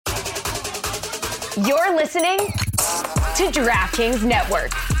You're listening to DraftKings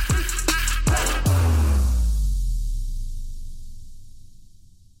Network.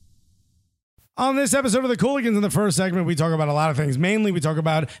 On this episode of the Cooligans, in the first segment, we talk about a lot of things. Mainly, we talk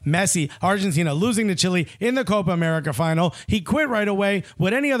about Messi, Argentina losing to Chile in the Copa America final. He quit right away.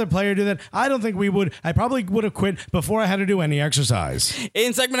 Would any other player do that? I don't think we would. I probably would have quit before I had to do any exercise.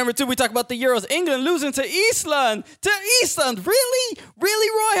 In segment number 2, we talk about the Euros. England losing to Iceland. Really?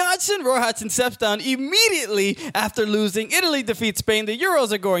 Roy Hodgson? Roy Hodgson steps down immediately after losing. Italy defeats Spain. The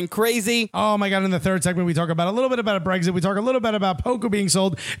Euros are going crazy. Oh my God. In the third segment, we talk about a little bit about Brexit. We talk a little bit about poker being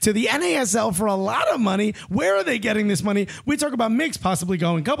sold to the NASL for a lot of money. Where are they getting this money? We talk about Mix possibly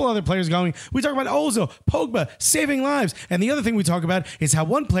going, a couple other players going. We talk about Ozil, Pogba saving lives. And the other thing we talk about is how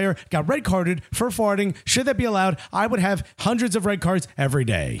one player got red carded for farting. Should that be allowed? I would have hundreds of red cards every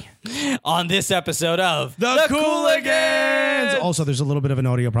day. On this episode of The Cooligans! Also, there's a little bit of an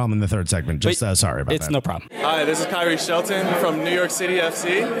audio problem in the third segment. Just sorry about that. It's no problem. Hi, this is Kyrie Shelton from New York City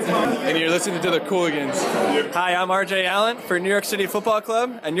FC, and you're listening to The Cooligans. Hi, I'm RJ Allen for New York City Football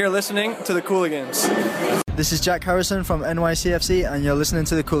Club, and you're listening to The Cooligans. This is Jack Harrison from NYCFC, and you're listening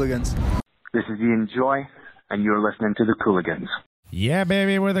to The Cooligans. This is Ian Joy, and you're listening to The Cooligans. Yeah,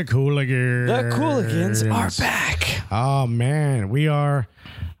 baby, we're the Cooligans. The Cooligans are back. Oh, man, we are...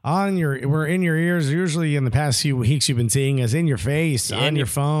 we're in your ears. Usually in the past few weeks, you've been seeing us in your face, on your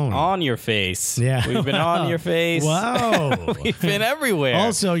phone. On your face. Yeah. We've been on your face. Whoa. We've been everywhere.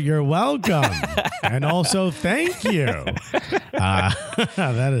 Also, you're welcome. And also, thank you.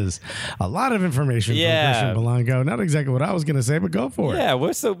 That is a lot of information from Christian Polanco. Not exactly what I was going to say, but go for it. Yeah,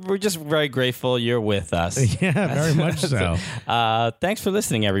 we're just very grateful you're with us. Yeah, very much so. Thanks for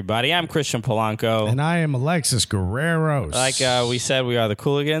listening, everybody. I'm Christian Polanco. And I am Alexis Guerreros. Like we said, we are the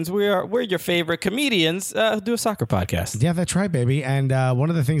Cooligans. We're your favorite comedians who do a soccer podcast. Yeah, that's right, baby. And one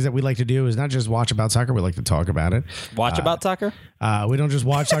of the things that we like to do is not just watch about soccer. We like to talk about it. Watch about soccer? We don't just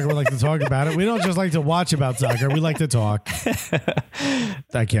watch soccer. We like to talk about it. We don't just like to watch about soccer. We like to talk.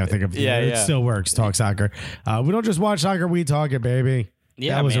 I can't think of it. Still works. Talk soccer. We don't just watch soccer. We talk it, baby.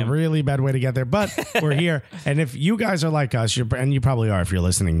 Yeah, that was a really bad way to get there, but we're here. And if you guys are like us, and you probably are if you're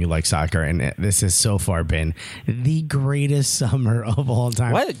listening, you like soccer, and this has so far been the greatest summer of all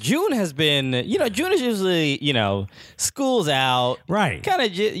time. What? June has been, June is usually, school's out. Right. Kind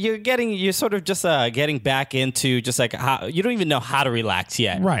of, you're sort of just getting back into just like how, you don't even know how to relax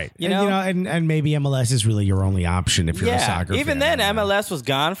yet. Right. You know? And maybe MLS is really your only option if you're a soccer even fan. then, MLS was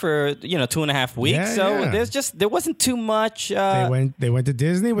gone for, 2.5 weeks. Yeah, so there wasn't too much. They went to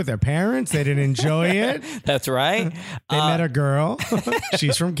Disney with their parents. They didn't enjoy it. That's right. They met a girl.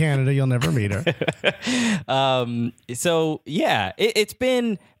 She's from Canada. You'll never meet her. So yeah, it's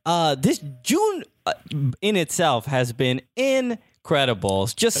been this June in itself has been incredible.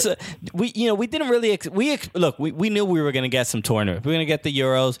 Just we didn't really we knew we were going to get some tournament. We were going to get the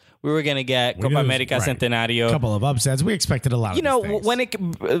Euros. We were going to get Copa America Centenario. A couple of upsets. We expected a lot of these things. When it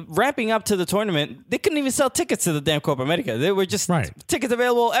ramping up to the tournament, they couldn't even sell tickets to the damn Copa America. They were just tickets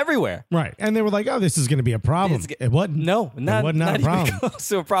available everywhere. Right. And they were like, oh, this is going to be a problem. It wasn't. No, not a problem. Even close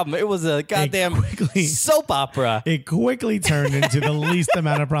to a problem. It was a goddamn soap opera. It quickly turned into the least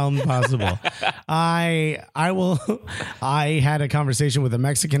amount of problems possible. I had a conversation with a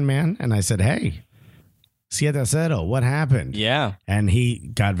Mexican man, and I said, hey, 7-0, what happened? Yeah. And he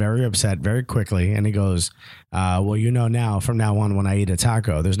got very upset very quickly, and he goes, well, from now on, when I eat a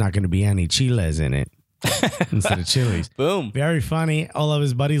taco, there's not going to be any chiles in it instead of chilies. Boom. Very funny. All of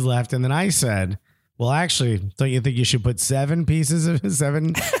his buddies left, and then I said, well, actually, don't you think you should put 7 pieces of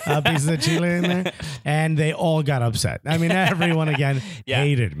chile in there? And they all got upset. I mean, everyone again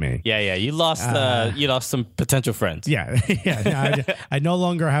hated me. Yeah. You lost some potential friends. Yeah. I no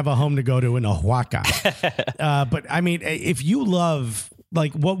longer have a home to go to in Oaxaca. But I mean, if you love,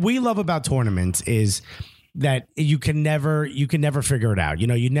 like, what we love about tournaments is that you can never figure it out.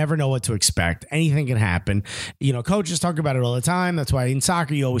 You never know what to expect. Anything can happen. Coaches talk about it all the time. That's why in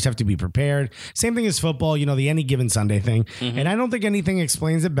soccer, you always have to be prepared. Same thing as football, the any given Sunday thing. Mm-hmm. And I don't think anything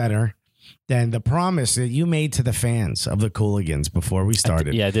explains it better than the promise that you made to the fans of the Cooligans before we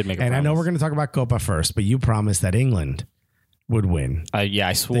started. I did make a promise. And I know we're going to talk about Copa first, but you promised that England would win.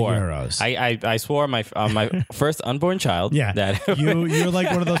 I swore. The Euros. I swore on my first unborn child. Yeah. That you're like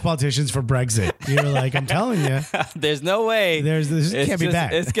one of those politicians for Brexit. You're like, I'm telling you. There's no way. This can't be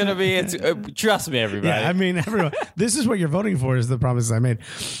bad. It's going to be, trust me, everybody. Yeah, I mean, everyone. This is what you're voting for is the promises I made.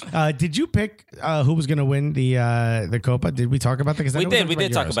 Did you pick who was going to win the Copa? Did we talk about that? We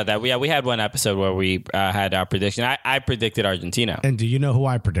did talk about that. We had one episode where we had our prediction. I predicted Argentina. And do you know who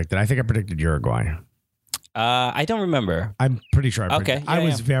I predicted? I think I predicted Uruguay. I don't remember. I'm pretty sure. Okay, I yeah,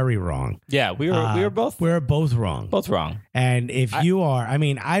 was yeah. very wrong. Yeah, we were both We're both wrong. both wrong. And if you are, I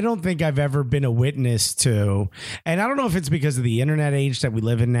mean, I don't think I've ever been a witness to, and I don't know if it's because of the internet age that we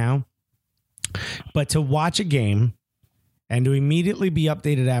live in now, but to watch a game and to immediately be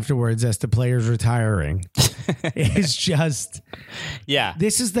updated afterwards as to players retiring is just, Yeah.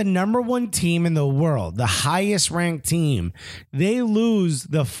 this is the number one team in the world, the highest ranked team. They lose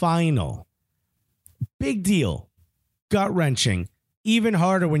the final. Big deal. Gut wrenching. Even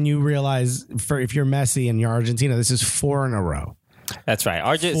harder when you realize if you're Messi and you're Argentina, this is 4 in a row. That's right.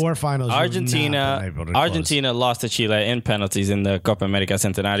 4 finals. you've not Argentina been able to close. Argentina lost to Chile in penalties in the Copa America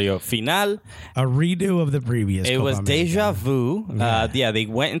Centenario final. A redo of the previous. It Copa was America. deja vu. Yeah, they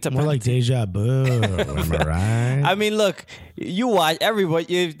went into More like penalties. deja vu. Am I right? I mean, look, you watch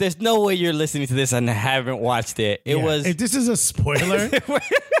everybody. There's no way you're listening to this and haven't watched it. It Yeah. was. If this is a spoiler,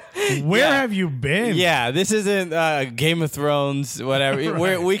 where Yeah. have you been? Yeah, this isn't Game of Thrones, whatever.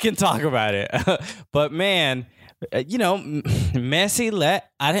 Right. We can talk about it. But man, Messi let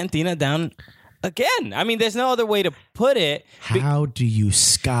Argentina down again. I mean, there's no other way to put it. How do you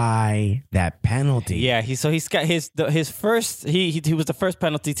sky that penalty? Yeah, he's got his first. He was the first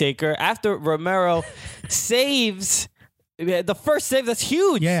penalty taker after Romero saves. The first save, that's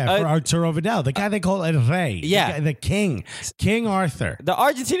huge. Yeah, for Arturo Vidal, the guy they call El Rey. Yeah. The king. King Arthur. The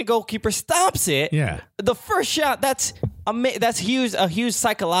Argentina goalkeeper stops it. Yeah. The first shot, that's huge, a huge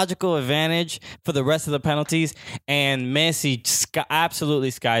psychological advantage for the rest of the penalties. And Messi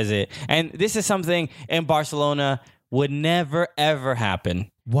absolutely skies it. And this is something in Barcelona would never, ever happen.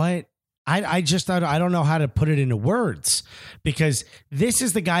 What? I don't know how to put it into words, because this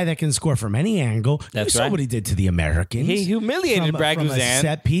is the guy that can score from any angle. That's you saw right. what he did to the Americans. He humiliated from a Braguzan.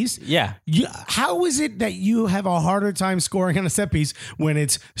 set piece. Yeah. How is it that you have a harder time scoring on a set piece when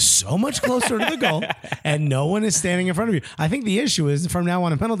it's so much closer to the goal and no one is standing in front of you? I think the issue is from now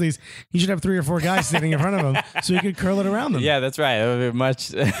on in penalties, you should have 3 or 4 guys standing in front of him so you could curl it around them. Yeah, that's right. It would be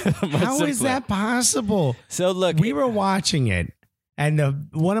much How is that possible? So look, We were watching it, and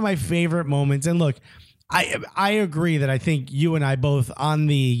one of my favorite moments, and look, I agree that I think you and I both on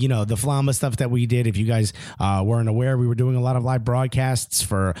the the Flama stuff that we did. If you guys weren't aware, we were doing a lot of live broadcasts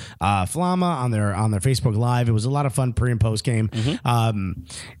for Flama on their Facebook Live. It was a lot of fun pre and post game.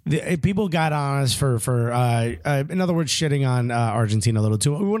 People got on us for in other words, shitting on Argentina a little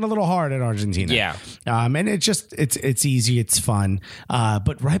too. We went a little hard at Argentina. Yeah. And it's easy, it's fun.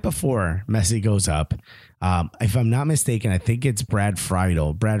 But right before Messi goes up, if I'm not mistaken, I think it's Brad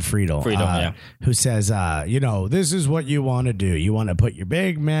Friedel, yeah. who says, this is what you want to do. You want to put your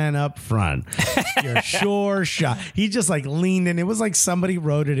big man up front. Your sure shot. He just like leaned in. It was like somebody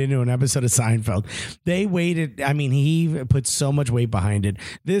wrote it into an episode of Seinfeld. They waited. I mean, he put so much weight behind it.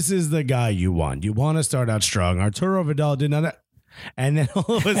 This is the guy you want. You want to start out strong. Arturo Vidal did not. And then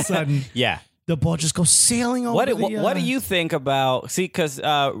all of a sudden, yeah. the ball just goes sailing over. What do you think about? See, because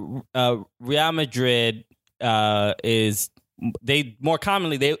Real Madrid is they more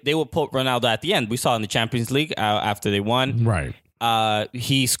commonly they will put Ronaldo at the end. We saw in the Champions League after they won. Right.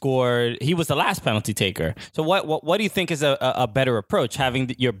 He scored. He was the last penalty taker. So what do you think is a better approach?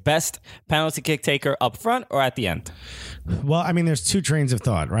 Having your best penalty kick taker up front or at the end? Well, I mean, there's 2 trains of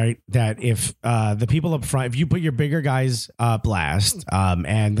thought, right? That if the people up front, if you put your bigger guys last,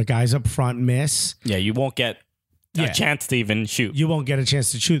 and the guys up front miss, Yeah, you won't get a chance to even shoot. you won't get a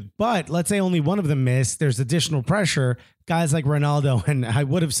chance to shoot. But let's say only one of them missed. There's additional pressure. Guys like Ronaldo, and I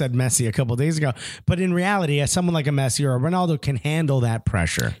would have said Messi a couple days ago, but in reality, as someone like a Messi or a Ronaldo can handle that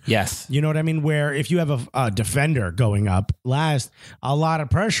pressure. Yes. You know what I mean? Where if you have a defender going up last, a lot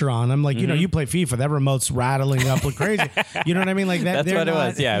of pressure on them. Like, you play FIFA, that remote's rattling up like crazy. You know what I mean? Like that. That's what it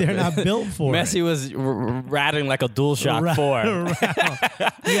was. Yeah. They're not built for Messi it. was rattling like a DualShock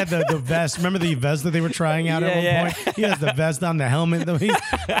 4. He had the vest. Remember the vest that they were trying out at one point? He has the vest on the helmet.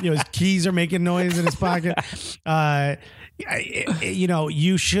 His keys are making noise in his pocket.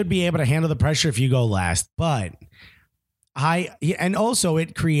 You should be able to handle the pressure if you go last, but and also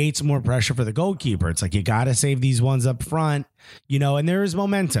it creates more pressure for the goalkeeper. It's like you got to save these ones up front, and there is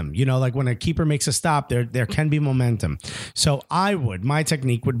momentum. Like when a keeper makes a stop, there can be momentum. So my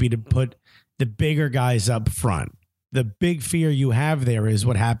technique would be to put the bigger guys up front. The big fear you have there is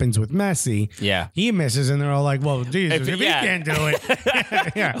what happens with Messi. Yeah. He misses, and they're all like, well, Jesus, if he can't do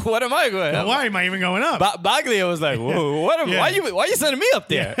it. Yeah. What am I going? Well, why am I even going up? Baglia was like, "Whoa, why are you sending me up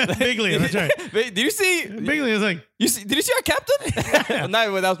there?" Biglia, that's right. Did you see? Biglia is like, Did you see our captain?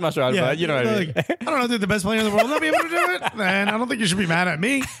 No, that was Mascherano, but you know what I mean. Like, I don't know, dude, the best player in the world not be able to do it, then I don't think you should be mad at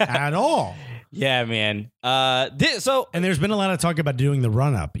me at all. Yeah, man. And there's been a lot of talk about doing the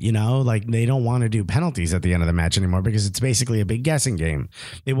run up, like they don't want to do penalties at the end of the match anymore because it's basically a big guessing game.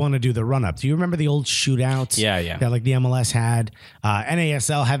 They want to do the run up. Do you remember the old shootouts? Yeah. That like the MLS had,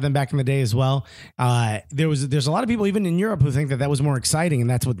 NASL had them back in the day as well. There's a lot of people even in Europe who think that was more exciting, and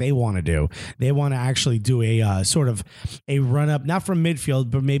that's what they want to do. They want to actually do a sort of a run up, not from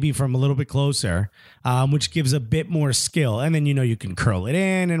midfield, but maybe from a little bit closer, which gives a bit more skill. And then you can curl it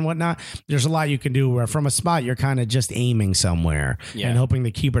in and whatnot. There's a lot you can do where from a spot you're kind of just aiming somewhere and hoping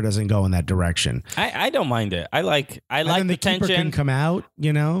the keeper doesn't go in that direction. I don't mind it. I like the keeper tension. Can come out,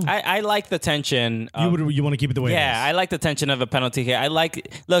 I like the tension. You want to keep it the way it is. Yeah, I like the tension of a penalty kick.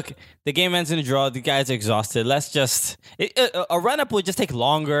 Look, the game ends in a draw. The guys are exhausted. Let's just a run up would just take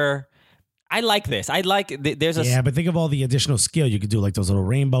longer. I like this. But think of all the additional skill you could do, like those little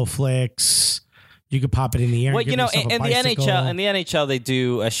rainbow flicks. You could pop it in the air. Well, in the NHL they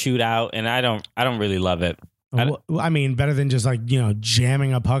do a shootout, and I don't really love it. I mean, better than just like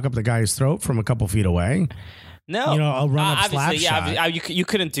jamming a puck up the guy's throat from a couple feet away. No, a run up slap shot. You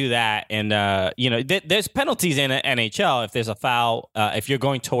couldn't do that, and there's penalties in NHL if there's a foul. If you're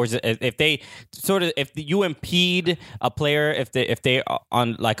going towards it, if you impede a player, if they are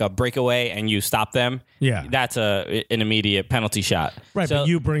on like a breakaway and you stop them, that's an immediate penalty shot. Right, so, but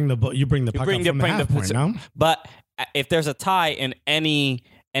you bring the puck up from the half point, no? But if there's a tie in any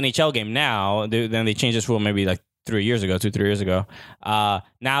NHL game now, then they changed this rule maybe like 3 years ago.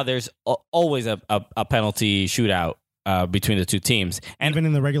 Now there's always a penalty shootout between the two teams. And even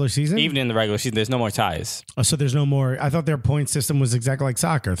in the regular season? Even in the regular season, there's no more ties. Oh, so there's no more. I thought their point system was exactly like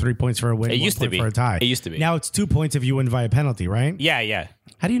soccer. 3 points for a win, 1 point for a tie. It used to be. Now it's 2 points if you win via penalty, right? Yeah.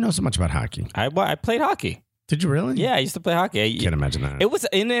 How do you know so much about hockey? I played hockey. Did you really? Yeah, I used to play hockey. I can't imagine that. It was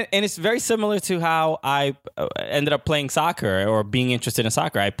and it's very similar to how I ended up playing soccer or being interested in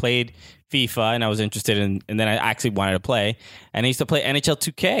soccer. I played FIFA and I was interested in, and then I actually wanted to play. And I used to play NHL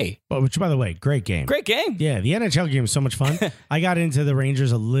 2K. Which, by the way, great game. Great game. Yeah, the NHL game is so much fun. I got into the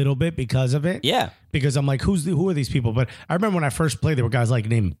Rangers a little bit because of it. Yeah. Because I'm like, who are these people? But I remember when I first played, there were guys like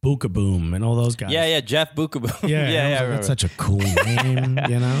named Bookaboom and all those guys. Yeah, Jeff Bookaboom. Yeah. That's such a cool name,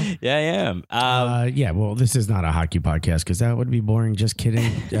 Yeah. Well, this is not a hockey podcast because that would be boring. Just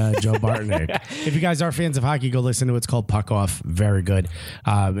kidding, Joe Bartnick. If you guys are fans of hockey, go listen to it. It's called Puck Off. Very good.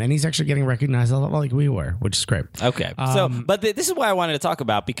 And he's actually getting recognized a lot like we were, which is great. Okay. But this is what I wanted to talk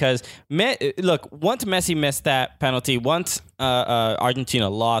about because, look, once Messi missed that penalty, once Argentina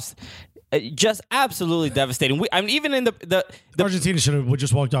lost, just absolutely devastating. Even in the Argentina should have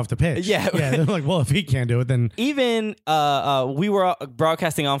just walked off the pitch. Yeah. They're like, well, if he can't do it, then even we were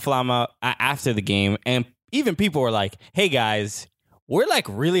broadcasting on Flama after the game, and even people were like, "Hey guys, we're like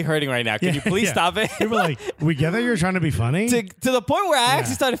really hurting right now. Can you please stop it?" People were like, "We get that you're trying to be funny." to the point where I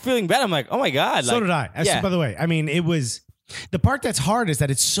actually started feeling bad. I'm like, "Oh my god!" So did I. By the way, I mean, it was. The part that's hard is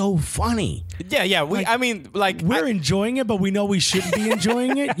that it's so funny. Yeah. We're enjoying it, but we know we shouldn't be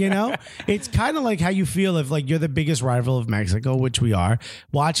enjoying it. It's kind of like how you feel if like you're the biggest rival of Mexico, which we are.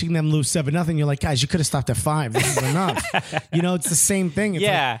 Watching them lose 7-0, you're like, guys, you could have stopped at 5. This is enough. It's the same thing.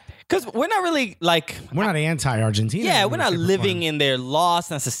 It's because we're not really we're not anti-Argentina. Yeah, we're not living in their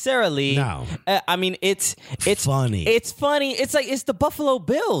loss necessarily. No, I mean it's funny. It's funny. It's like it's the Buffalo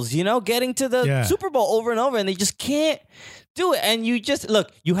Bills, getting to the Super Bowl over and over, and they just can't do it. And you just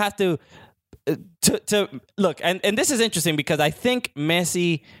look. You have to look. And this is interesting because I think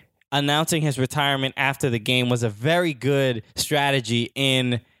Messi announcing his retirement after the game was a very good strategy.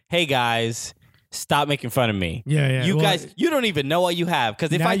 Hey guys, stop making fun of me. Yeah. You guys, you don't even know what you have.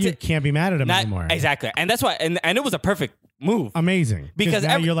 Because if you can't be mad at him anymore. Exactly. And that's why, and it was a perfect move. Amazing. Because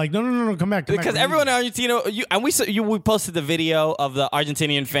now you're like, no, come back. Because everyone in Argentina, we posted the video of the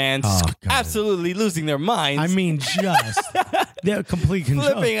Argentinian fans absolutely losing their minds. I mean, just they're complete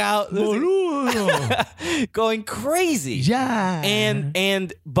control. Flipping out, going crazy.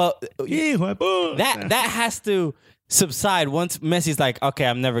 Yeah. But that has to subside once Messi's like, okay,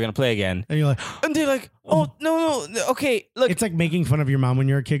 I'm never gonna play again. And you're like, and they're like, oh no, okay, look. It's like making fun of your mom when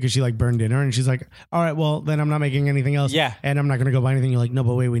you're a kid because she like burned dinner and she's like, all right, well then I'm not making anything else. Yeah. And I'm not gonna go buy anything. You're like, no,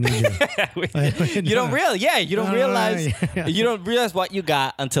 but wait, we need you. You don't realize you don't realize what you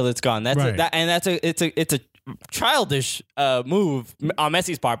got until it's gone. That's right. It's a childish move on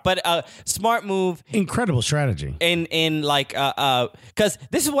Messi's part, but a smart move. Incredible strategy. In like because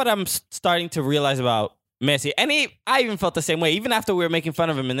this is what I'm starting to realize about Messi, and I even felt the same way, even after we were making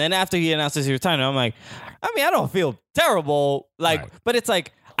fun of him, and then after he announced his retirement, I'm like, I mean, I don't feel terrible, but it's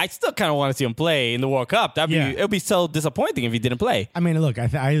like I still kind of want to see him play in the World Cup. It would be so disappointing if he didn't play. I mean, look,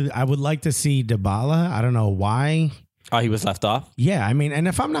 I would like to see Dybala. I don't know why. Oh, he was left off? Yeah, I mean, and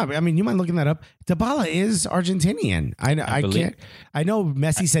if I'm not, I mean, you mind looking that up? Dybala is Argentinian. I believe- can't. I know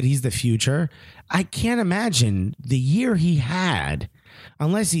Messi said he's the future. I can't imagine the year he had,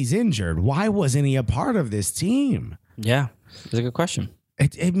 unless he's injured. Why wasn't he a part of this team? Yeah, it's a good question.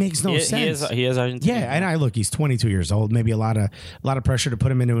 It makes no sense. He is Argentinian. Yeah, and look, he's 22 years old. Maybe a lot of pressure to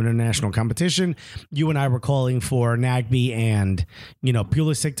put him into an international competition. You and I were calling for Nagby and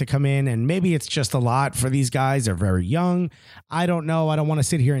Pulisic to come in, and maybe it's just a lot for these guys. They're very young. I don't know. I don't want to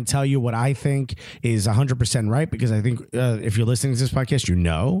sit here and tell you what I think is 100% right, because I think if you're listening to this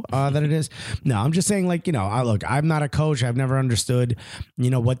podcast, that it is. No, I'm just saying, look, I'm not a coach. I've never understood,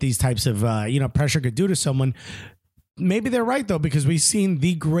 what these types of pressure could do to someone. Maybe they're right, though, because we've seen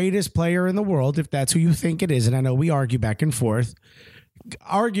the greatest player in the world, if that's who you think it is. And I know we argue back and forth.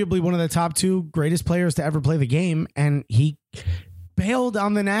 Arguably one of the top 2 greatest players to ever play the game. And he bailed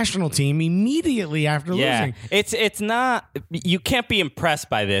on the national team immediately after losing. It's not, you can't be impressed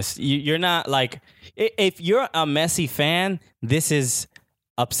by this. You're not like, if you're a Messi fan, this is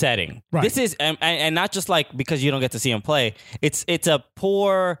upsetting. Right. This is, and not just like because you don't get to see him play. It's a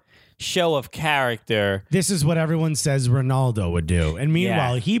poor show of character. This is what everyone says Ronaldo would do. And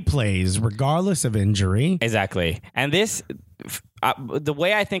meanwhile, he plays regardless of injury. Exactly. And this, the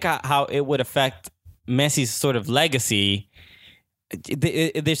way I think how it would affect Messi's sort of legacy,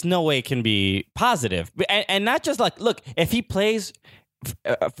 there's no way it can be positive. And not just like, look, if he plays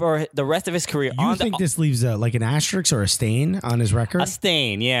for the rest of his career. You think this leaves like an asterisk or a stain on his record? A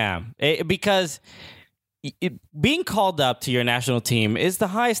stain, yeah. Because being called up to your national team is the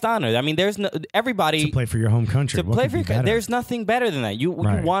highest honor. I mean, there's everybody to play for your home country. To play for your, there's nothing better than that. You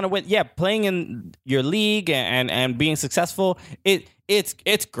want to win. Yeah, playing in your league and being successful.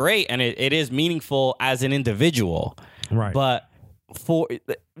 It's great and it is meaningful as an individual. Right. But for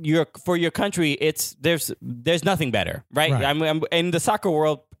your country, there's nothing better. Right. I mean, in the soccer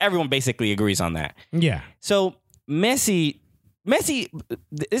world, everyone basically agrees on that. Yeah. So Messi,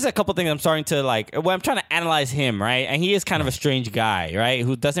 there's a couple things I'm starting to like. When I'm trying to analyze him, right, and he is kind of a strange guy, right,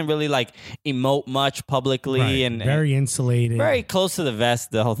 who doesn't really like emote much publicly, and very insulated, very close to the vest,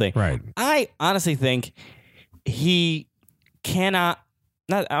 the whole thing. Right. I honestly think he cannot.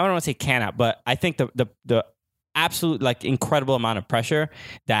 I don't want to say cannot, but I think the absolute like incredible amount of pressure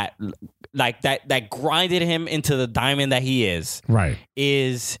that grinded him into the diamond that he is. Right.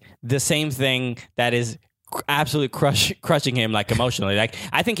 Is the same thing that is absolutely crushing him like emotionally. Like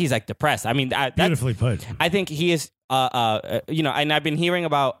I think he's like depressed. I mean, beautifully put. I think he is. And I've been hearing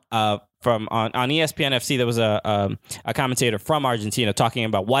about from on ESPN FC. There was a commentator from Argentina talking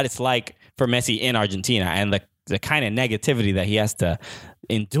about what it's like for Messi in Argentina and the kind of negativity that he has to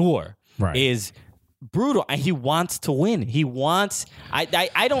endure is brutal. And he wants to win. He wants. I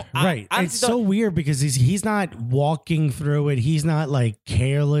don't. Right. It's so weird because he's not walking through it. He's not like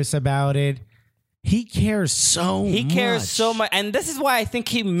careless about it. He cares so much. He cares so much. And this is why I think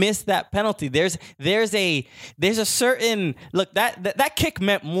he missed that penalty. There's a certain look that kick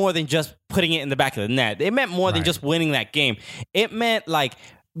meant more than just putting it in the back of the net. It meant more than just winning that game. It meant like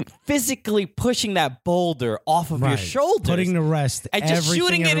physically pushing that boulder off of your shoulders, putting to rest, and just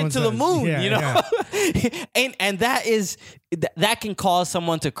shooting it into the moon. Yeah. and that can cause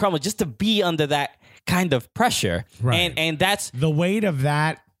someone to crumble just to be under that kind of pressure. Right. And that's the weight of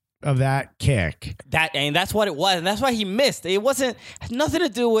that kick. That's what it was, and that's why he missed. It had nothing to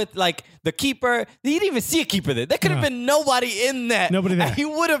do with like the keeper. He didn't even see a keeper there. There could have been nobody in that. Nobody there. He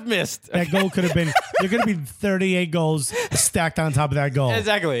would have missed. That goal could have been. There could have been 38 goals stacked on top of that goal.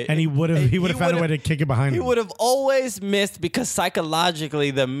 Exactly. And he would have found a way to kick it behind him. He would have always missed because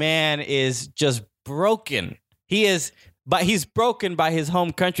psychologically the man is just broken. But he's broken by his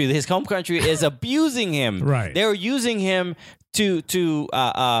home country. His home country is abusing him. Right. They're using him they're trying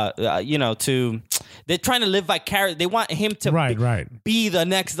to live vicariously. They want him to be the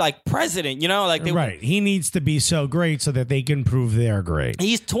next like president, He needs to be so great so that they can prove they're great.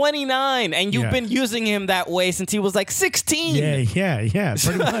 He's 29 and you've been using him that way since he was like 16. Yeah,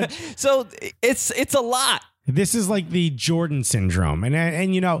 pretty much. So it's a lot. This is like the Jordan syndrome. And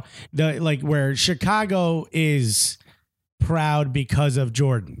where Chicago is proud because of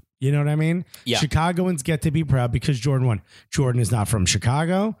Jordan. You know what I mean? Yeah. Chicagoans get to be proud because Jordan won. Jordan is not from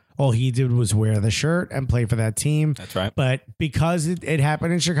Chicago. All he did was wear the shirt and play for that team. That's right. But because it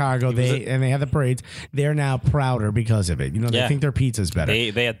happened in Chicago, they had the parades, they're now prouder because of it. They think their pizza's better.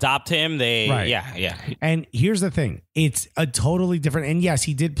 They adopt him. Yeah. And here's the thing. It's a totally different, and yes,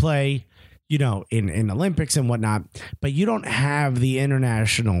 he did play, in Olympics and whatnot, but you don't have the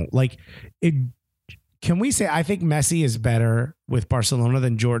international, can we say I think Messi is better with Barcelona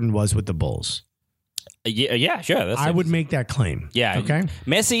than Jordan was with the Bulls? Yeah, sure. I would make that claim. Yeah. Okay.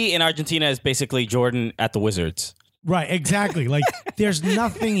 Messi in Argentina is basically Jordan at the Wizards. Right. Exactly. Like, there's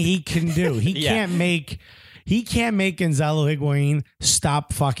nothing he can do. He can't make Gonzalo Higuain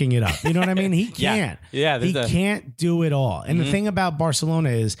stop fucking it up. You know what I mean? He can't. Yeah, he can't do it all. And the thing about Barcelona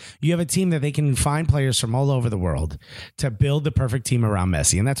is you have a team that they can find players from all over the world to build the perfect team around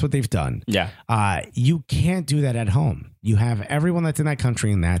Messi, and that's what they've done. Yeah. You can't do that at home. You have everyone that's in that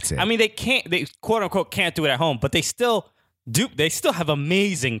country, and that's it. I mean, they quote unquote can't do it at home, but they still do. They still have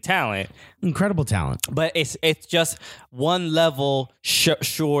amazing talent. Incredible talent. But it's just one level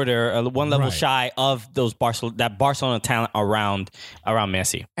shorter, one level shy of those Barcelona talent around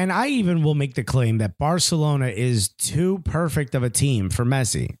Messi. And I even will make the claim that Barcelona is too perfect of a team for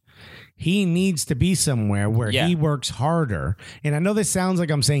Messi. He needs to be somewhere where he works harder. And I know this sounds like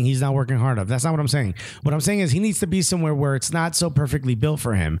I'm saying he's not working hard enough. That's not what I'm saying. What I'm saying is he needs to be somewhere where it's not so perfectly built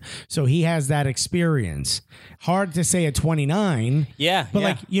for him. So he has that experience. Hard to say at 29. Yeah. But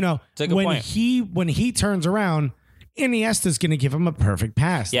like, you know, when he turns around, Iniesta's going to give him a perfect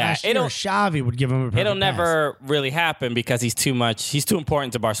pass. Yeah, Xavi would give him a perfect pass. It'll never really happen because he's too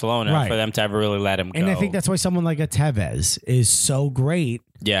important to Barcelona for them to ever really let him go. And I think that's why someone like a Tevez is so great.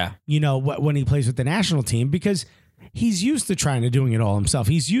 Yeah. You know, when he plays with the national team, because he's used to trying to doing it all himself.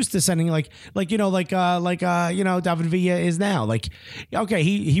 He's used to sending like David Villa is now. Like, okay,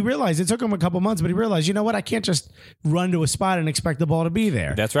 he realized it took him a couple months, but he realized, you know what, I can't just run to a spot and expect the ball to be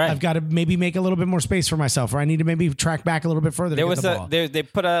there. That's right. I've got to maybe make a little bit more space for myself, or I need to maybe track back a little bit further. They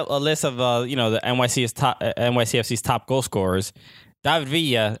put out a list of the NYCFC's top goal scorers. David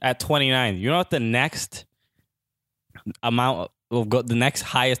Villa at 29. You know what the next the next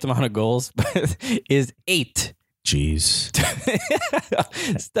highest amount of goals is 8. Jeez.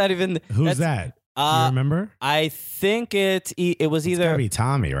 It's not even. Who's that? Do you remember? I think it was either. It's gotta be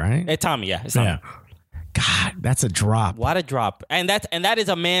Tommy, right? Tommy, yeah. It's Tommy. Yeah. God, that's a drop. What a drop. And that is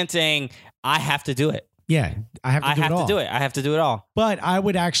a man saying, I have to do it. Yeah, I have to do it all. I have to do it all. But I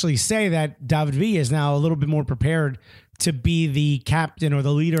would actually say that David Villa is now a little bit more prepared to be the captain or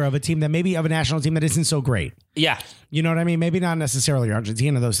the leader of a team that maybe of a national team that isn't so great. Yeah. You know what I mean? Maybe not necessarily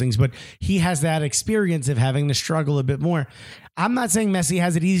Argentina, those things, but he has that experience of having to struggle a bit more. I'm not saying Messi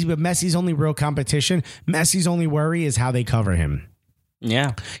has it easy, but Messi's only real competition, Messi's only worry is how they cover him.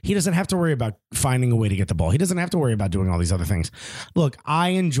 Yeah. He doesn't have to worry about finding a way to get the ball. He doesn't have to worry about doing all these other things. Look, I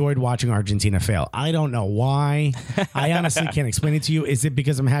enjoyed watching Argentina fail. I don't know why. I honestly can't explain it to you. Is it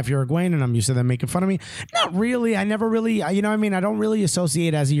because I'm half Uruguayan and I'm used to them making fun of me? Not really. I never really, you know what I mean? I don't really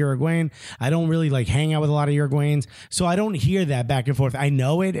associate as a Uruguayan. I don't really like hang out with a lot of Uruguayans. So I don't hear that back and forth. I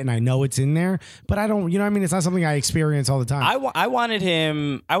know it and I know it's in there, but I don't, you know what I mean? It's not something I experience all the time. I wanted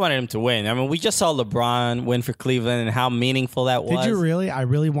him to win. I mean, we just saw LeBron win for Cleveland and how meaningful that was. Did you really? I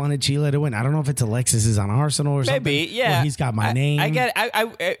really wanted Chile to win. I don't know if it's Alexis is on Arsenal or something. Maybe, yeah. He's got my name. I get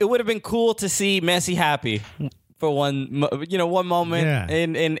it. It would have been cool to see Messi happy for one moment Yeah.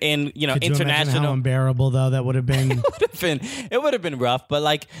 in Could you imagine international. how unbearable though that would have been? It would have been rough, but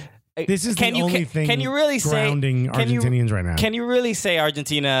like. This is the only thing can you really grounding Argentinians right now. Can you really say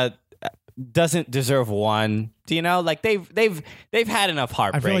Argentina doesn't deserve one? Do you know, like they've had enough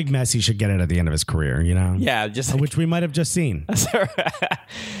heartbreak. I feel like Messi should get it at the end of his career, you know? Yeah, just which we might have just seen.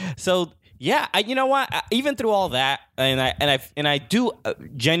 So yeah, you know what? Even through all that, and I do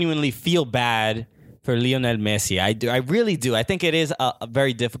genuinely feel bad for Lionel Messi. I do. I really do. I think it is a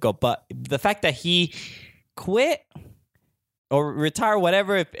very difficult, but the fact that he quit or retire,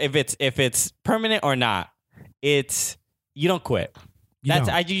 whatever, if it's permanent or not, you don't quit. You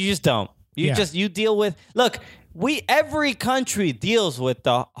just don't. You deal with, look, every country deals with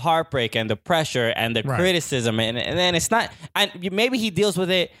the heartbreak and the pressure and the criticism, and then it's not, and maybe he deals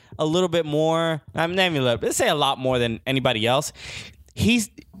with it a little bit more. I'm not even let's say a lot more than anybody else.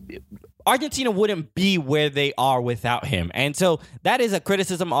 Argentina wouldn't be where they are without him, and so that is a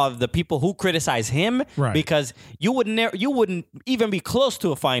criticism of the people who criticize him, because you wouldn't even be close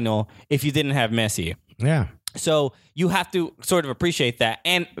to a final if you didn't have Messi. Yeah. So you have to sort of appreciate that,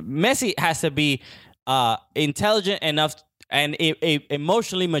 and Messi has to be intelligent enough and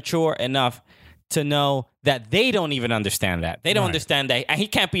emotionally mature enough to know that they don't even understand that. They don't understand that. And he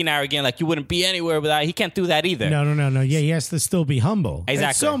can't be arrogant like you wouldn't be anywhere without. He can't do that either. No. Yeah, he has to still be humble. Exactly.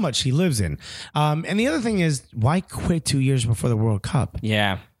 There's so much he lives in. And the other thing is, why quit 2 years before the World Cup?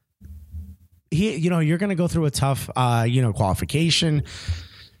 Yeah. You're going to go through a tough, qualification.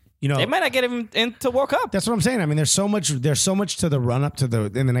 They might not get him into World Cup. That's what I'm saying. I mean, there's so much to the run up to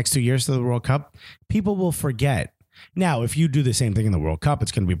in the next 2 years to the World Cup. People will forget. Now, if you do the same thing in the World Cup,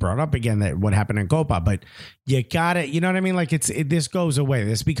 it's going to be brought up again that what happened in Copa. But you got it. You know what I mean? Like this goes away.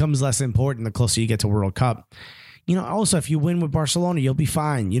 This becomes less important the closer you get to World Cup. You know, also, if you win with Barcelona, you'll be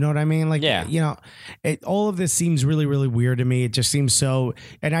fine. You know what I mean? Like, Yeah. you know, all of this seems really, really weird to me. It just seems so.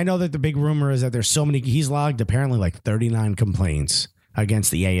 And I know that the big rumor is that there's so many. He's logged apparently like 39 complaints against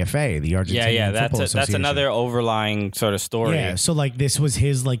the AFA, the Argentinian Yeah, Football that's Association. another overlying sort of story. Yeah, so like this was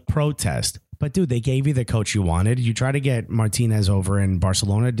his like protest. But dude, they gave you the coach you wanted. You tried to get Martinez over in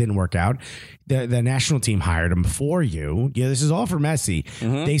Barcelona, it didn't work out. The national team hired him for you. Yeah, this is all for Messi.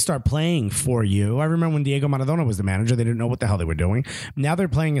 They start playing for you. I remember when Diego Maradona was the manager, they didn't know what the hell they were doing. Now they're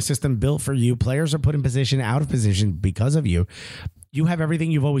playing a system built for you. Players are put in position, out of position because of you. You have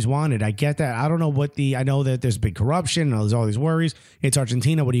everything you've always wanted. I get that. I don't know I know that there's big corruption and there's all these worries. It's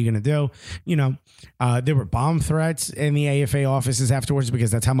Argentina. What are you going to do? You know, there were bomb threats in the AFA offices afterwards because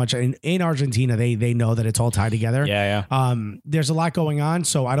that's how much in Argentina, they know that it's all tied together. Yeah. There's a lot going on.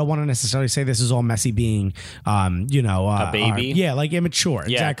 So I don't want to necessarily say this is all Messi being, a baby. like immature.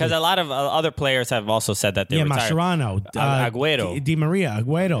 Yeah, exactly. because a lot of other players have also said that they're retired. Mascherano, Agüero. Di Maria,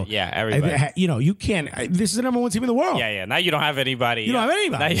 Agüero. Yeah, everybody. You know, you can't. This is the number one team in the world. Yeah. Now you don't have anybody. You don't have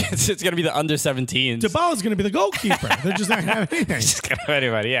anybody. Now it's going to be the under 17s. Dybala's going to be the goalkeeper. They're just not going to have anything. Just going to have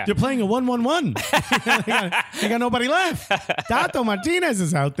anybody, yeah. They're playing a 1-1-1. they got nobody left. Tato Martinez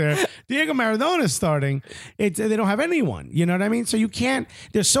is out there. Diego Maradona is starting. They don't have anyone. You know what I mean? So you can't.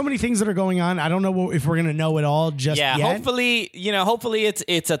 There's so many things that are going on. I don't know if we're going to know it all just yet. Hopefully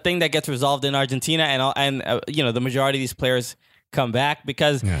it's a thing that gets resolved in Argentina, and the majority of these players come back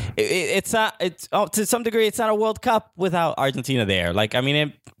because it's to some degree it's not a World Cup without Argentina there. Like, I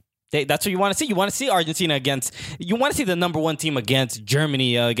mean, that's what you want to see. You want to see Argentina you want to see the number one team against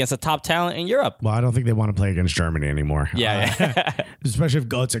Germany, against a top talent in Europe. Well, I don't think they want to play against Germany anymore. Yeah. Especially if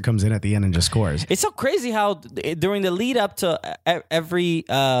Götze comes in at the end and just scores. It's so crazy how during the lead up to every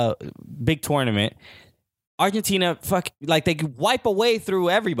big tournament, Argentina they wipe away through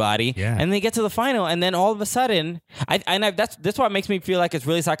everybody, and they get to the final, and then all of a sudden, that's what makes me feel like it's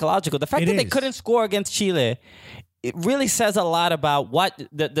really psychological. The fact that they couldn't score against Chile, it really says a lot about what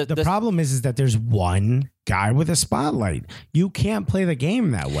the problem is that there's one guy with a spotlight. You can't play the game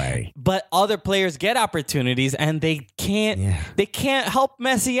that way. But other players get opportunities, and they can't. Yeah. They can't help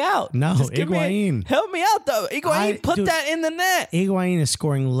Messi out. No, Just Higuain. help me out though. Higuain put that in the net. Higuain is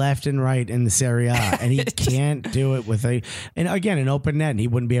scoring left and right in the Serie A, and he can't do it with and again, an open net. And he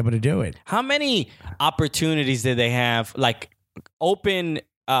wouldn't be able to do it. How many opportunities did they have? Like open,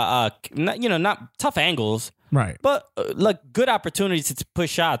 not tough angles. Right. But good opportunities to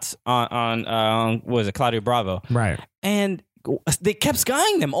push shots on what was it, Claudio Bravo. Right. And they kept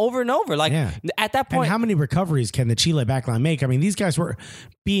skying them over and over. Like at that point. And how many recoveries can the Chile backline make? I mean, these guys were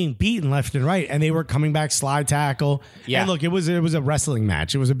being beaten left and right, and they were coming back slide tackle. Yeah. And look, it was a wrestling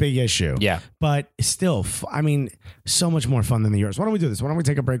match. It was a big issue. Yeah. But still, I mean, so much more fun than the Euros. Why don't we do this? Why don't we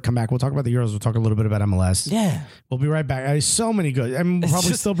take a break, come back? We'll talk about the Euros. We'll talk a little bit about MLS. Yeah. We'll be right back. There's so many good. And we'll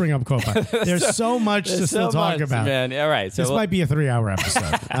probably still bring up Copa. There's so much to still talk about. Man. All right. So this might be a 3-hour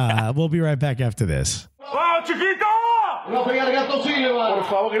episode. We'll be right back after this. ¡Vamos, chiquito! No pegar el gato Silva. Por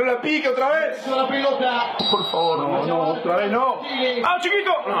favor, que no la pique otra vez. La pelota. Por favor, no, otra vez no. ¡Vamos,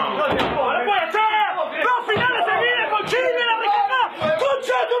 chiquito! No puede ser. Dos finales seguidas con Chile, la Ricarda.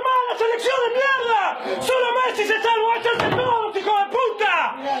 ¡Concha de tu hermana, selección de mierda! Solo Messi se salva, váyanse todos, hijo de puta.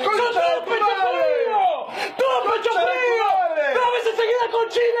 Son todos pecho frío. Todos pecho frío. 2 veces seguidas con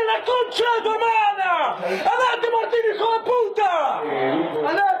Chile, la concha de tu hermana. ¡Andate, Martín, hijo de puta!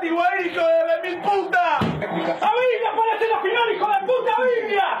 ¡Andate, güey, hijo de la mil puta! ¡A Biblia parece la final, hijo de puta,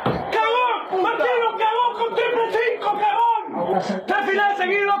 Biblia! ¡Cagón! ¡Martino cagó con 3-5, cagón! 3 finales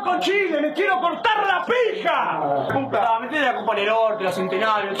seguidos con Chile, me quiero cortar la pija. Puta, metete la Copa del Norte, la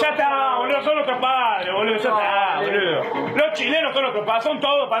Centenario. Ya está, boludo, son nuestros padres, boludo, ya está, boludo. Los chilenos son nuestros padres, son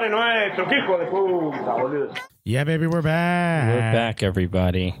todos padres nuestros, qué hijo de puta, boludo. Yeah, baby, we're back. We're back,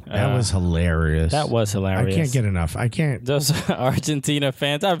 everybody. That was hilarious. That was hilarious. I can't get enough. I can't. Those Argentina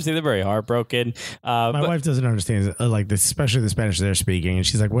fans, obviously, they're very heartbroken. My wife doesn't understand, like, this, especially the Spanish they're speaking, and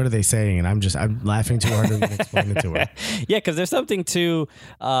she's like, "What are they saying?" And I'm laughing too hard to even explain it to her. Yeah, because there's something to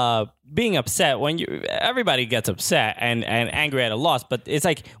being upset when everybody gets upset and angry at a loss, but it's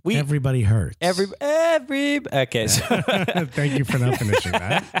like everybody hurts. Okay. So Thank you for not finishing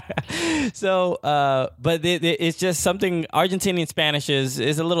that. So, but it's just something Argentinian Spanish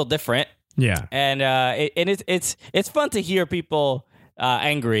is a little different. Yeah, and it's fun to hear people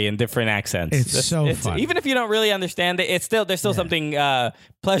angry in different accents. It's so fun. Even if you don't really understand it, there's still something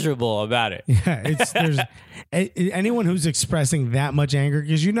pleasurable about it. Yeah, there's anyone who's expressing that much anger,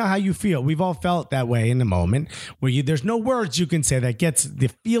 because you know how you feel. We've all felt that way in the moment where there's no words you can say that gets the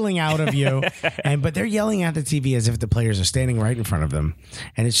feeling out of you, but they're yelling at the TV as if the players are standing right in front of them,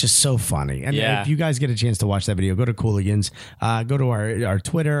 and it's just so funny. And if you guys get a chance to watch that video, go to Cooligans, go to our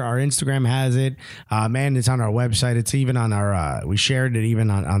Twitter, our Instagram has it, man. It's on our website. It's even on our. We shared it even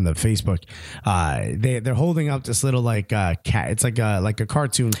on the Facebook. They're holding up this little cat. It's like a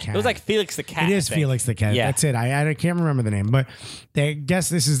cartoon cat. It was like Felix the Cat. It is Felix the Cat. Yeah. That's it. I can't remember the name, but they guess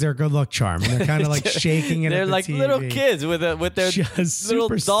this is their good luck charm, and they're kind of like shaking it. They're at the like TV. little kids with their Just little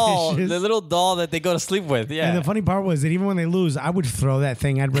doll, superstitious. the little doll that they go to sleep with. Yeah. And the funny part was that even when they lose, I would throw that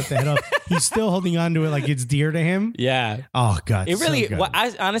thing. I'd rip the head off. He's still holding on to it like it's dear to him. Yeah. Oh God. It really, so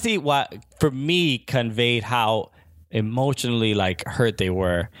good. honestly, what for me conveyed how emotionally like hurt they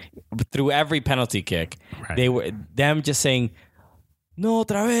were through every penalty kick. Right. They were them just saying, "No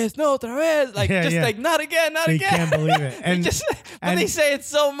otra vez, no otra vez," like like not again, not They again. can't believe it. And But they say it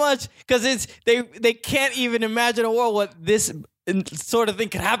so much because they can't even imagine a world what this sort of thing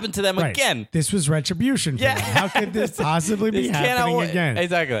could happen to them right. again. This was retribution for Yeah. them. How could this possibly be This cannot happening work. again?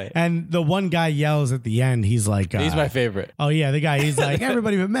 Exactly. And the one guy yells at the end. He's like, He's my favorite. Oh yeah, the guy. He's like,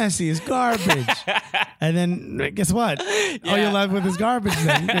 everybody but Messi is garbage. And then guess what? All you're left with is garbage.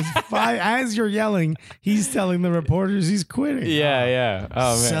 Then because as you're yelling, he's telling the reporters he's quitting. Yeah, yeah.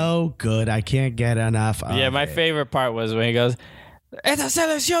 Oh man. So good. I can't get enough. Yeah, my favorite part was when he goes, "Esta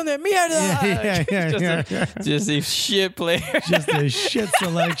selección de mierda." Just these shit players. Just a shit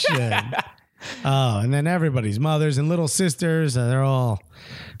selection. Oh, and then everybody's mothers and little sisters. They're all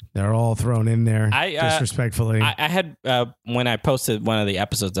thrown in there disrespectfully. I had when I posted one of the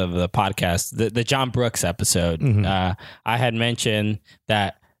episodes of the podcast, the John Brooks episode. I had mentioned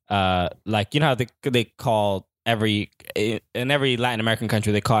that like how they call in every Latin American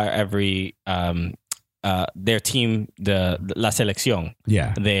country they call every their team the La Selección.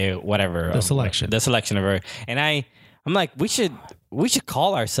 Yeah. The selection of her. And I'm like, we should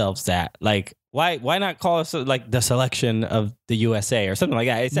call ourselves that. Like, why not call us like the selection of the USA or something like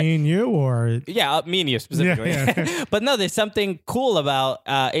that? It's Me and you, or me and you specifically. Yeah. But no, there's something cool about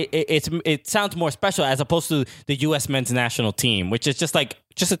it sounds more special as opposed to the U.S. men's national team, which is just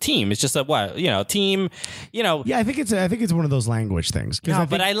a team. It's just a team. Yeah, I think it's one of those language things.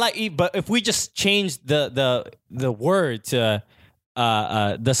 But if we just change the word to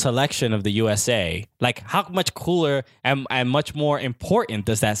the selection of the USA, like how much cooler and much more important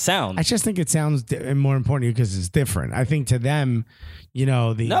does that sound? I just think it sounds more important because it's different. I think to them,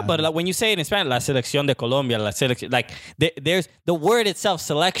 but like when you say it in Spanish, La Selección de Colombia, there's the word itself,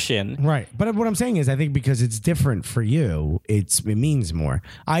 selection. Right. But what I'm saying is I think because it's different for you, it means more.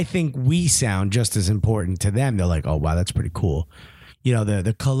 I think we sound just as important to them. They're like, oh, wow, that's pretty cool.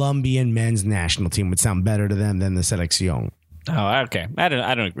 The Colombian men's national team would sound better to them than the Selección. Oh, okay. I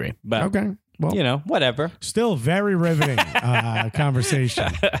don't agree. But okay. Well, whatever. Still very riveting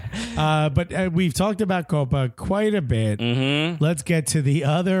conversation. But we've talked about Copa quite a bit. Mm-hmm. Let's get to the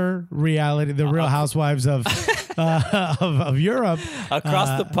other reality, the Real Housewives of Europe.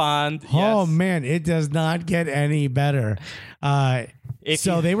 Across the pond. Oh, yes. man, it does not get any better.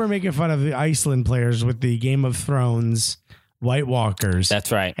 They were making fun of the Iceland players with the Game of Thrones White Walkers.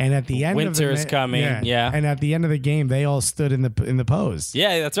 That's right. And at the end Winter's coming. Yeah. And at the end of the game, they all stood in the pose.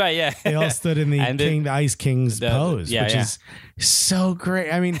 Yeah, that's right. Yeah. They all stood in the the Ice King's pose, which is so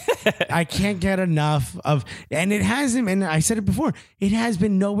great. I mean, I can't get enough of, and it hasn't, and I said it before, it has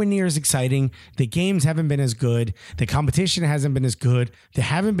been nowhere near as exciting. The games haven't been as good. The competition hasn't been as good. There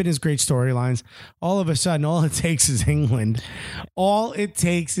haven't been as great storylines. All of a sudden, all it takes is England. All it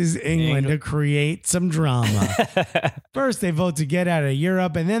takes is England to create some drama. First, they vote to get out of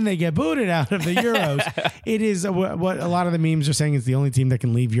Europe, and then they get booted out of the Euros. It is what a lot of the memes are saying is the only team that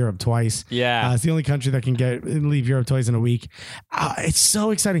can leave Europe twice. Yeah. It's the only country that can leave Europe twice in a week. It's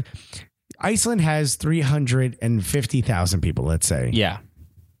so exciting. Iceland has 350,000 people, let's say. Yeah.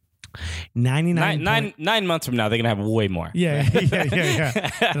 99 9 months from now, they're going to have way more. Yeah.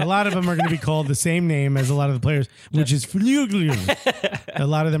 And a lot of them are going to be called the same name as a lot of the players, which is Flugljum. A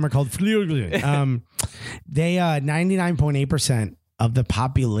lot of them are called Flugljum. They 99.8% of the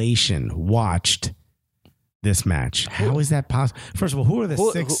population watched this match. How is that possible? First of all, who are the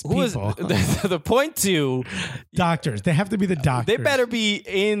six who is people? the point to Doctors. They have to be the doctors. they better be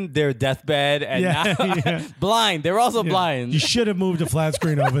in their deathbed and not blind. They're also blind. You should have moved a flat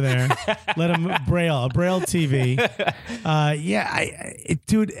screen over there. Let them a Braille TV.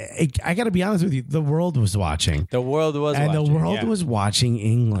 Dude, I got to be honest with you. The world was watching. The world was and watching. the world was watching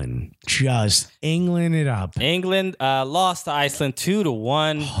England. Just England it up. England lost to Iceland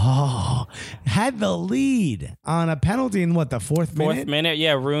 2-1. Oh, had the lead on a penalty in the fourth minute?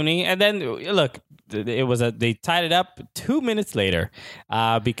 Yeah, Rooney. And then, look, they tied it up 2 minutes later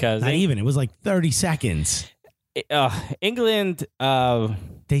because... Not even. It was like 30 seconds. England...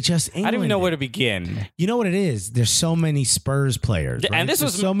 England. I don't even know where to begin. You know what it is? There's so many Spurs players. Right? And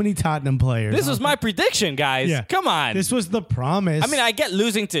there's so many Tottenham players. This was my prediction, guys. Yeah. Come on. This was the promise. I mean, I get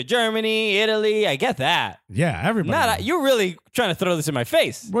losing to Germany, Italy. I get that. Yeah, everybody. You're really trying to throw this in my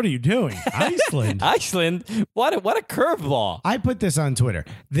face. What are you doing? Iceland. Iceland? What a curveball. I put this on Twitter.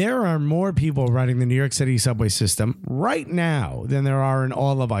 There are more people riding the New York City subway system right now than there are in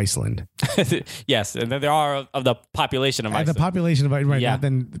all of Iceland. Yes, and then there are of the population of Iceland. The population of right now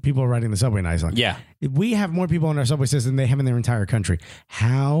than the people riding the subway in Iceland. Yeah. We have more people in our subway system than they have in their entire country.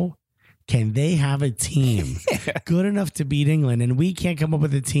 How can they have a team good enough to beat England and we can't come up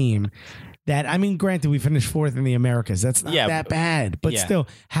with a team that, I mean, granted, we finished fourth in the Americas. That's not that bad. But still,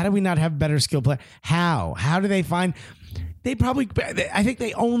 how do we not have better skill play? How? How do they find... I think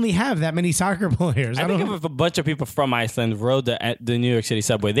they only have that many soccer players. I think if a bunch of people from Iceland rode the New York City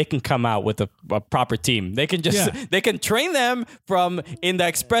subway, they can come out with a proper team. They can they can train them in the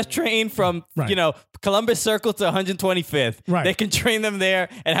express train from Columbus Circle to 125th. Right. They can train them there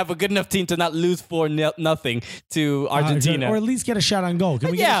and have a good enough team to not lose 4-0 to Argentina, or at least get a shot on goal. Can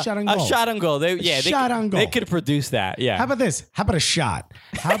we get a shot on goal? A shot on goal. On goal. They could produce that. Yeah. How about this? How about a shot?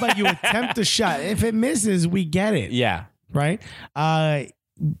 How about you attempt a shot? If it misses, we get it. Yeah. Right?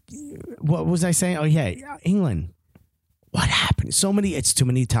 What was I saying? Oh, yeah. England. What happened? It's too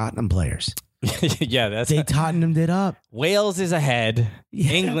many Tottenham players. Yeah, they Tottenham'd it up. Wales is ahead.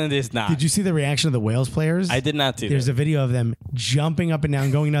 Yeah. England is not. Did you see the reaction of the Wales players? I did not see There's a video of them jumping up and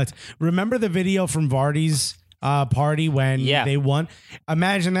down, going nuts. Remember the video from Vardy's party when they won?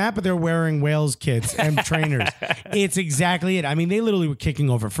 Imagine that, but they're wearing Wales kits and trainers. It's exactly it. I mean, they literally were kicking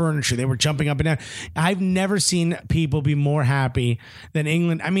over furniture. They were jumping up and down. I've never seen people be more happy than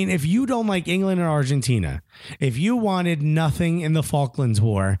England. I mean, if you don't like England or Argentina, if you wanted nothing in the Falklands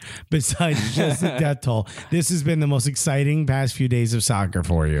War besides just the death toll, this has been the most exciting past few days of soccer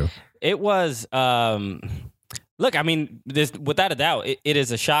for you. It was... Look, I mean, without a doubt, it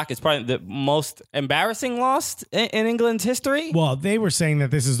is a shock. It's probably the most embarrassing loss in England's history. Well, they were saying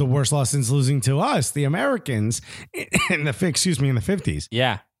that this is the worst loss since losing to us, the Americans, in the 50s.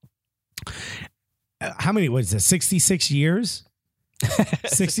 Yeah. How many? What is it? 66 years.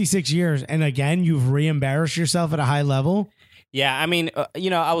 66 years, and again, you've re-embarrassed yourself at a high level. Yeah, I mean,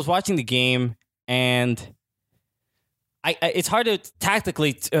 I was watching the game and. It's hard to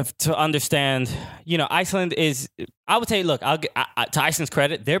tactically to understand. Iceland is. I would say, look, to Iceland's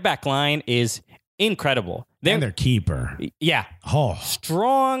credit, their back line is incredible. And their keeper,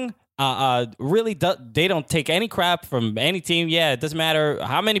 strong. Really, they don't take any crap from any team. Yeah, it doesn't matter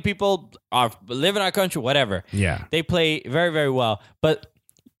how many people live in our country, whatever. Yeah, they play very, very well. But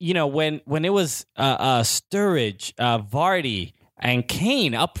when it was Sturridge, Vardy, and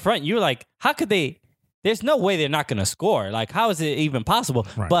Kane up front, you're like, how could they? There's no way they're not going to score. Like, how is it even possible?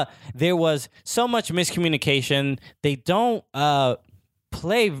 Right. But there was so much miscommunication. They don't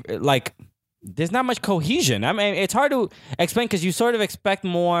play like. There's not much cohesion. I mean, it's hard to explain because you sort of expect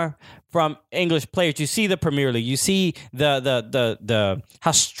more from English players. You see the Premier League. You see the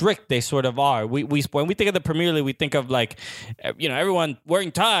how strict they sort of are. We when we think of the Premier League, we think of like, everyone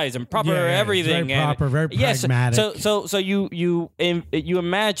wearing ties and proper everything. Very proper, very pragmatic. So you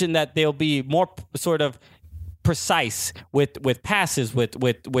imagine that they'll be more sort of precise with passes,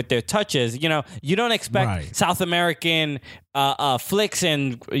 with their touches. You don't expect South American flicks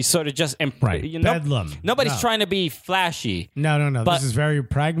and sort of just bedlam. Nobody's trying to be flashy. No. This is very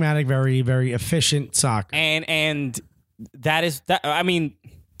pragmatic, very, very efficient soccer. And that is that. I mean,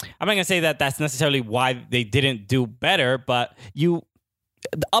 I'm not gonna say that that's necessarily why they didn't do better, but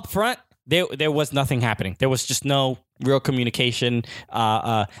up front there was nothing happening. There was just no real communication.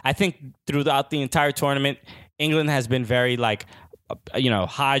 I think throughout the entire tournament, England has been very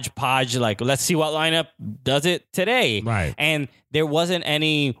hodgepodge, like, let's see what lineup does it today. Right. And there wasn't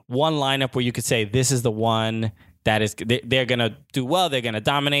any one lineup where you could say, this is the one that is, they're going to do well. They're going to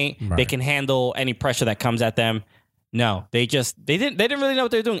dominate. Right. They can handle any pressure that comes at them. No, they didn't really know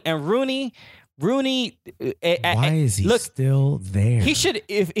what they're doing. And Rooney Rooney. Why is he look, still there? He should,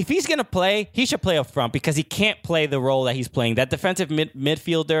 if he's gonna play, he should play up front because he can't play the role that he's playing. That defensive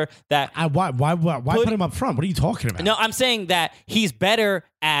midfielder. That why put him up front? What are you talking about? no, I'm saying that he's better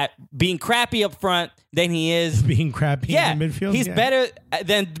at being crappy up front than he is being crappy in the midfield. He's better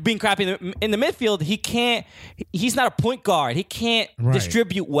than being crappy in the midfield. He can't. He's not a point guard. He can't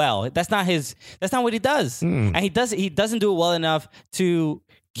distribute well. That's not what he does. And he doesn't do it well enough to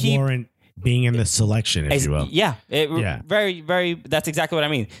keep warrant being in the selection, if you will. Yeah. Very, very. That's exactly what I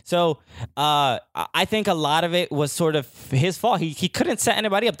mean. So I think a lot of it was sort of his fault. He couldn't set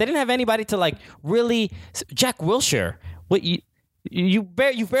anybody up. They didn't have anybody to like really. Jack Wilshere. What you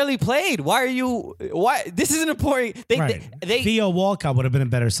barely played. Why? This isn't important. Theo Walcott would have been a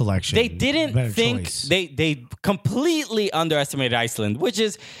better selection. They didn't think choice. they completely underestimated Iceland, which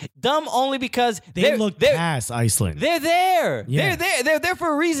is dumb only because they looked past Iceland. They're there. Yeah. They're there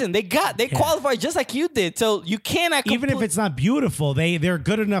for a reason. They qualified just like you did. So you cannot even if it's not beautiful, they're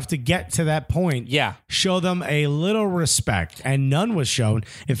good enough to get to that point. Yeah. Show them a little respect, and none was shown.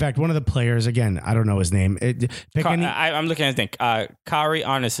 In fact, one of the players, again, I don't know his name. I'm looking at think. Kari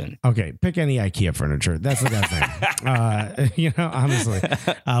Arneson. Okay, pick any IKEA furniture. That's the guy's name. Honestly,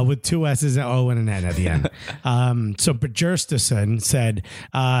 with two S's, an O, and an N at the end. So Björnsson said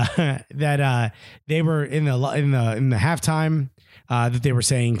that they were in the halftime. That they were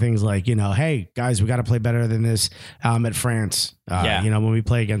saying things like, hey guys, we got to play better than this at France. When we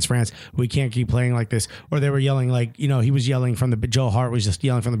play against France, we can't keep playing like this. Or they were yelling like, he was yelling Joe Hart was just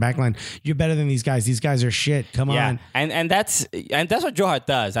yelling from the back line. You're better than these guys. These guys are shit. Come on. And that's what Joe Hart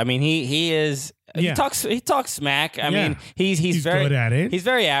does. I mean, he is. Yeah. He talks smack. I mean, he's very good at it. He's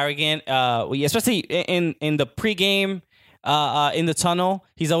very arrogant. Especially in the pregame. In the tunnel,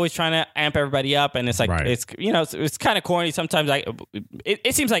 he's always trying to amp everybody up, and it's like it's kind of corny sometimes. Like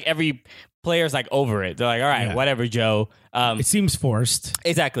it seems like every player's like over it. They're like, all right, whatever, Joe. It seems forced.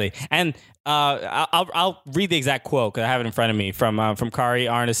 Exactly, and I'll read the exact quote because I have it in front of me from Kari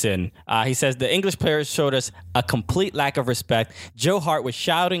Arneson. He says the English players showed us a complete lack of respect. Joe Hart was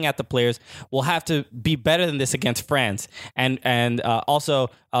shouting at the players, "We'll have to be better than this against France," and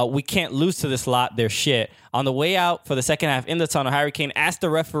also we can't lose to this lot. They're shit. On the way out for the second half in the tunnel, Harry Kane asked the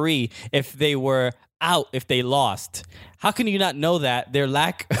referee if they were out if they lost. How can you not know that? Their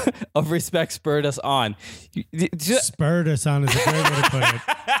lack of respect spurred us on. Spurred us on is a great way to put it.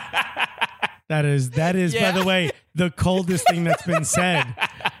 That is, by the way, the coldest thing that's been said.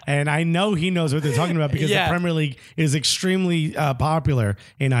 And I know he knows what they're talking about because the Premier League is extremely popular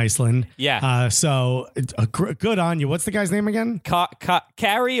in Iceland. Yeah. So good on you. What's the guy's name again?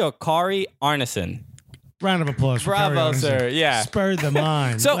 Kari Arneson. Round of applause. Bravo, sir. Yeah. Spurred them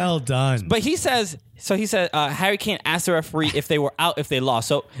on. Well done. But he said Harry Kane asked the referee if they were out if they lost.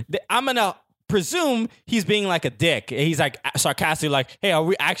 So I'm going to presume he's being like a dick. He's like sarcastically like, hey, are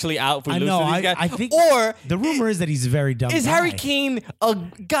we actually out if we lose to these guys? I think or the rumor is that he's a very dumb Is guy. Harry Kane a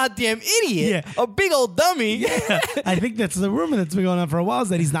goddamn idiot? Yeah. A big old dummy? Yeah. I think that's the rumor that's been going on for a while is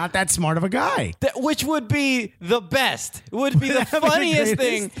that he's not that smart of a guy. Which would be the best. Would be the funniest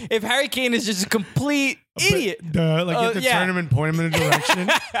thing if Harry Kane is just a complete idiot. Like at the tournament, point him in a direction.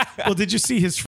 Well, did you see his